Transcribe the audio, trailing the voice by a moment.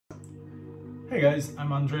Hey guys,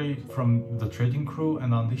 I'm Andre from the Trading Crew,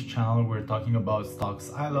 and on this channel we're talking about stocks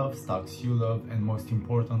I love, stocks you love, and most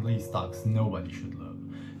importantly, stocks nobody should love.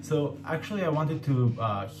 So actually I wanted to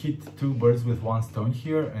hit two birds with one stone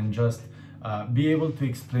here and just be able to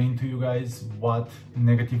explain to you guys what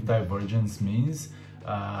negative divergence means,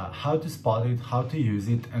 how to spot it, how to use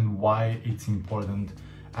it, and why it's important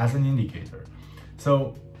as an indicator.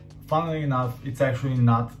 So funnily enough, it's actually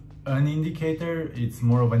not an indicator, it's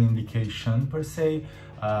more of an indication per se.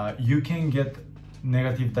 You can get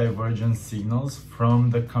negative divergence signals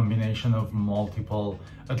from the combination of multiple,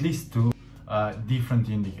 at least two different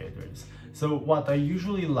indicators. So what I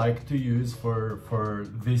usually like to use for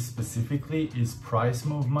this specifically is price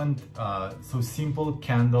movement, so simple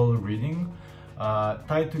candle reading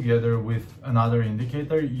tied together with another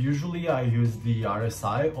indicator. Usually I use the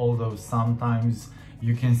RSI, although sometimes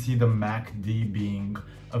you can see the MACD being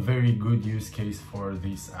a very good use case for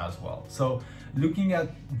this as well. So looking at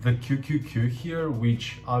the QQQ here,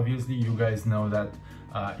 which obviously you guys know that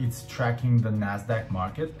it's tracking the Nasdaq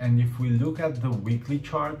market. And if we look at the weekly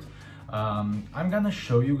chart, I'm gonna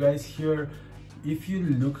show you guys here. If you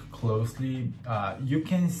look closely, you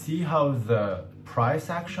can see how the price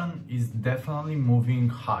action is definitely moving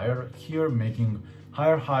higher here, making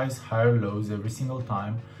higher highs, higher lows every single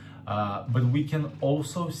time. But we can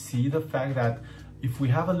also see the fact that if we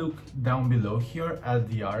have a look down below here at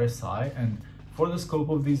the RSI, and for the scope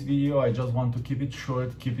of this video, I just want to keep it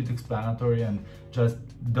short, keep it explanatory, and just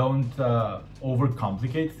don't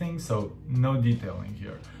overcomplicate things, so no detailing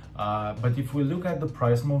here. But if we look at the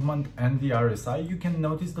price movement and the RSI, you can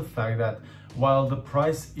notice the fact that while the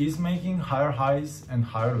price is making higher highs and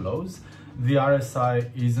higher lows, the RSI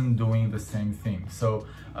isn't doing the same thing. So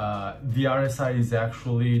the RSI is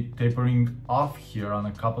actually tapering off here on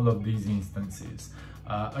a couple of these instances.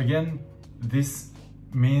 Again, this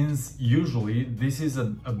means usually this is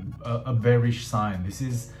a bearish sign. This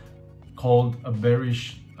is called a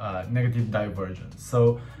bearish negative divergence.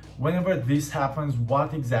 So whenever this happens,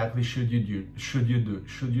 what exactly should you do? Should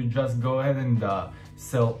you just go ahead and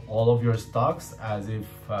sell all of your stocks as if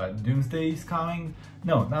doomsday is coming?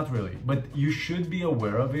 No, not really, but you should be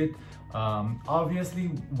aware of it. Obviously,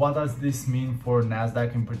 what does this mean for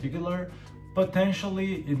Nasdaq in particular?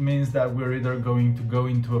 Potentially, it means that we're either going to go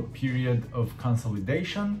into a period of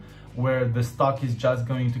consolidation where the stock is just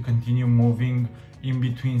going to continue moving in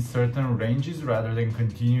between certain ranges rather than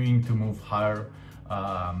continuing to move higher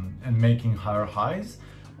and making higher highs,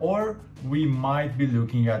 or we might be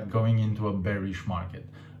looking at going into a bearish market.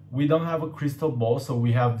 We don't have a crystal ball, so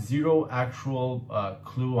we have zero actual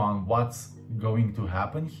clue on what's going to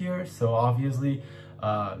happen here. So obviously,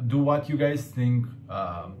 do what you guys think,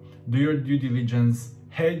 do your due diligence,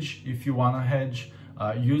 hedge if you want to hedge,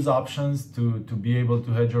 use options to be able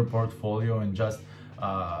to hedge your portfolio and just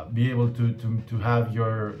be able to have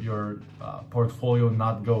your portfolio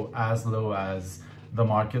not go as low as the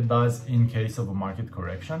market does in case of a market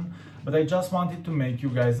correction. But I just wanted to make you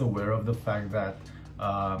guys aware of the fact that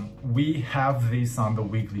we have this on the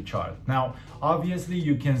weekly chart. Now, obviously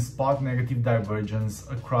you can spot negative divergence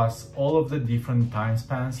across all of the different time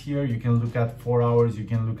spans here. You can look at 4 hours, you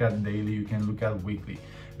can look at daily, you can look at weekly.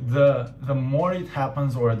 The more it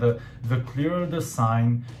happens, or the clearer the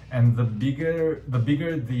sign and the bigger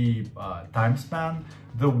the time span,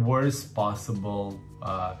 the worse possible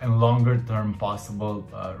and longer term possible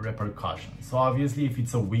repercussions. So obviously, if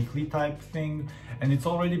it's a weekly type thing, and it's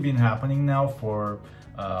already been happening now for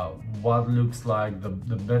what looks like the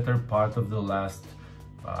better part of the last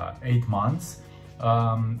 8 months,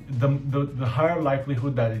 the higher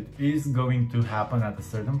likelihood that it is going to happen at a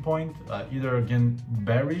certain point, either again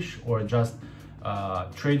bearish or just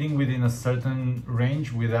trading within a certain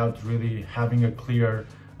range without really having a clear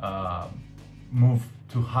move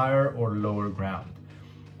to higher or lower ground.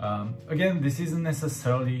 Again, this isn't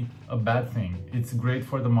necessarily a bad thing. It's great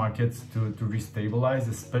for the markets to restabilize,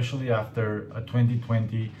 especially after a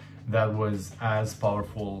 2020 that was as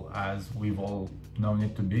powerful as we've all known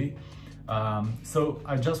it to be. So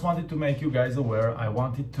I just wanted to make you guys aware. I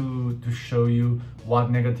wanted to show you what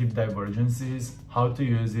negative divergence is, how to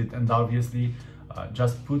use it, and obviously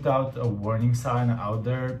just put out a warning sign out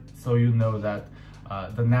there so you know that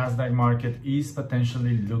the Nasdaq market is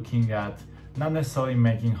potentially looking at not necessarily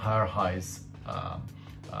making higher highs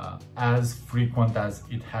as frequent as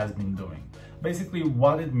it has been doing. Basically,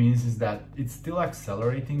 what it means is that it's still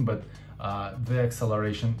accelerating, but the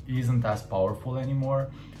acceleration isn't as powerful anymore.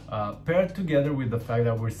 Paired together with the fact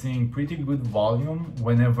that we're seeing pretty good volume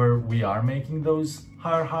whenever we are making those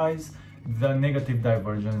higher highs, the negative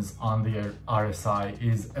divergence on the RSI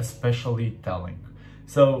is especially telling.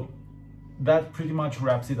 So that pretty much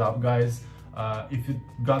wraps it up, guys. If you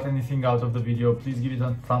got anything out of the video, please give it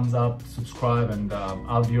a thumbs up, subscribe, and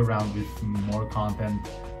I'll be around with more content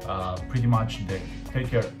pretty much daily. Take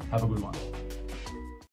care, have a good one.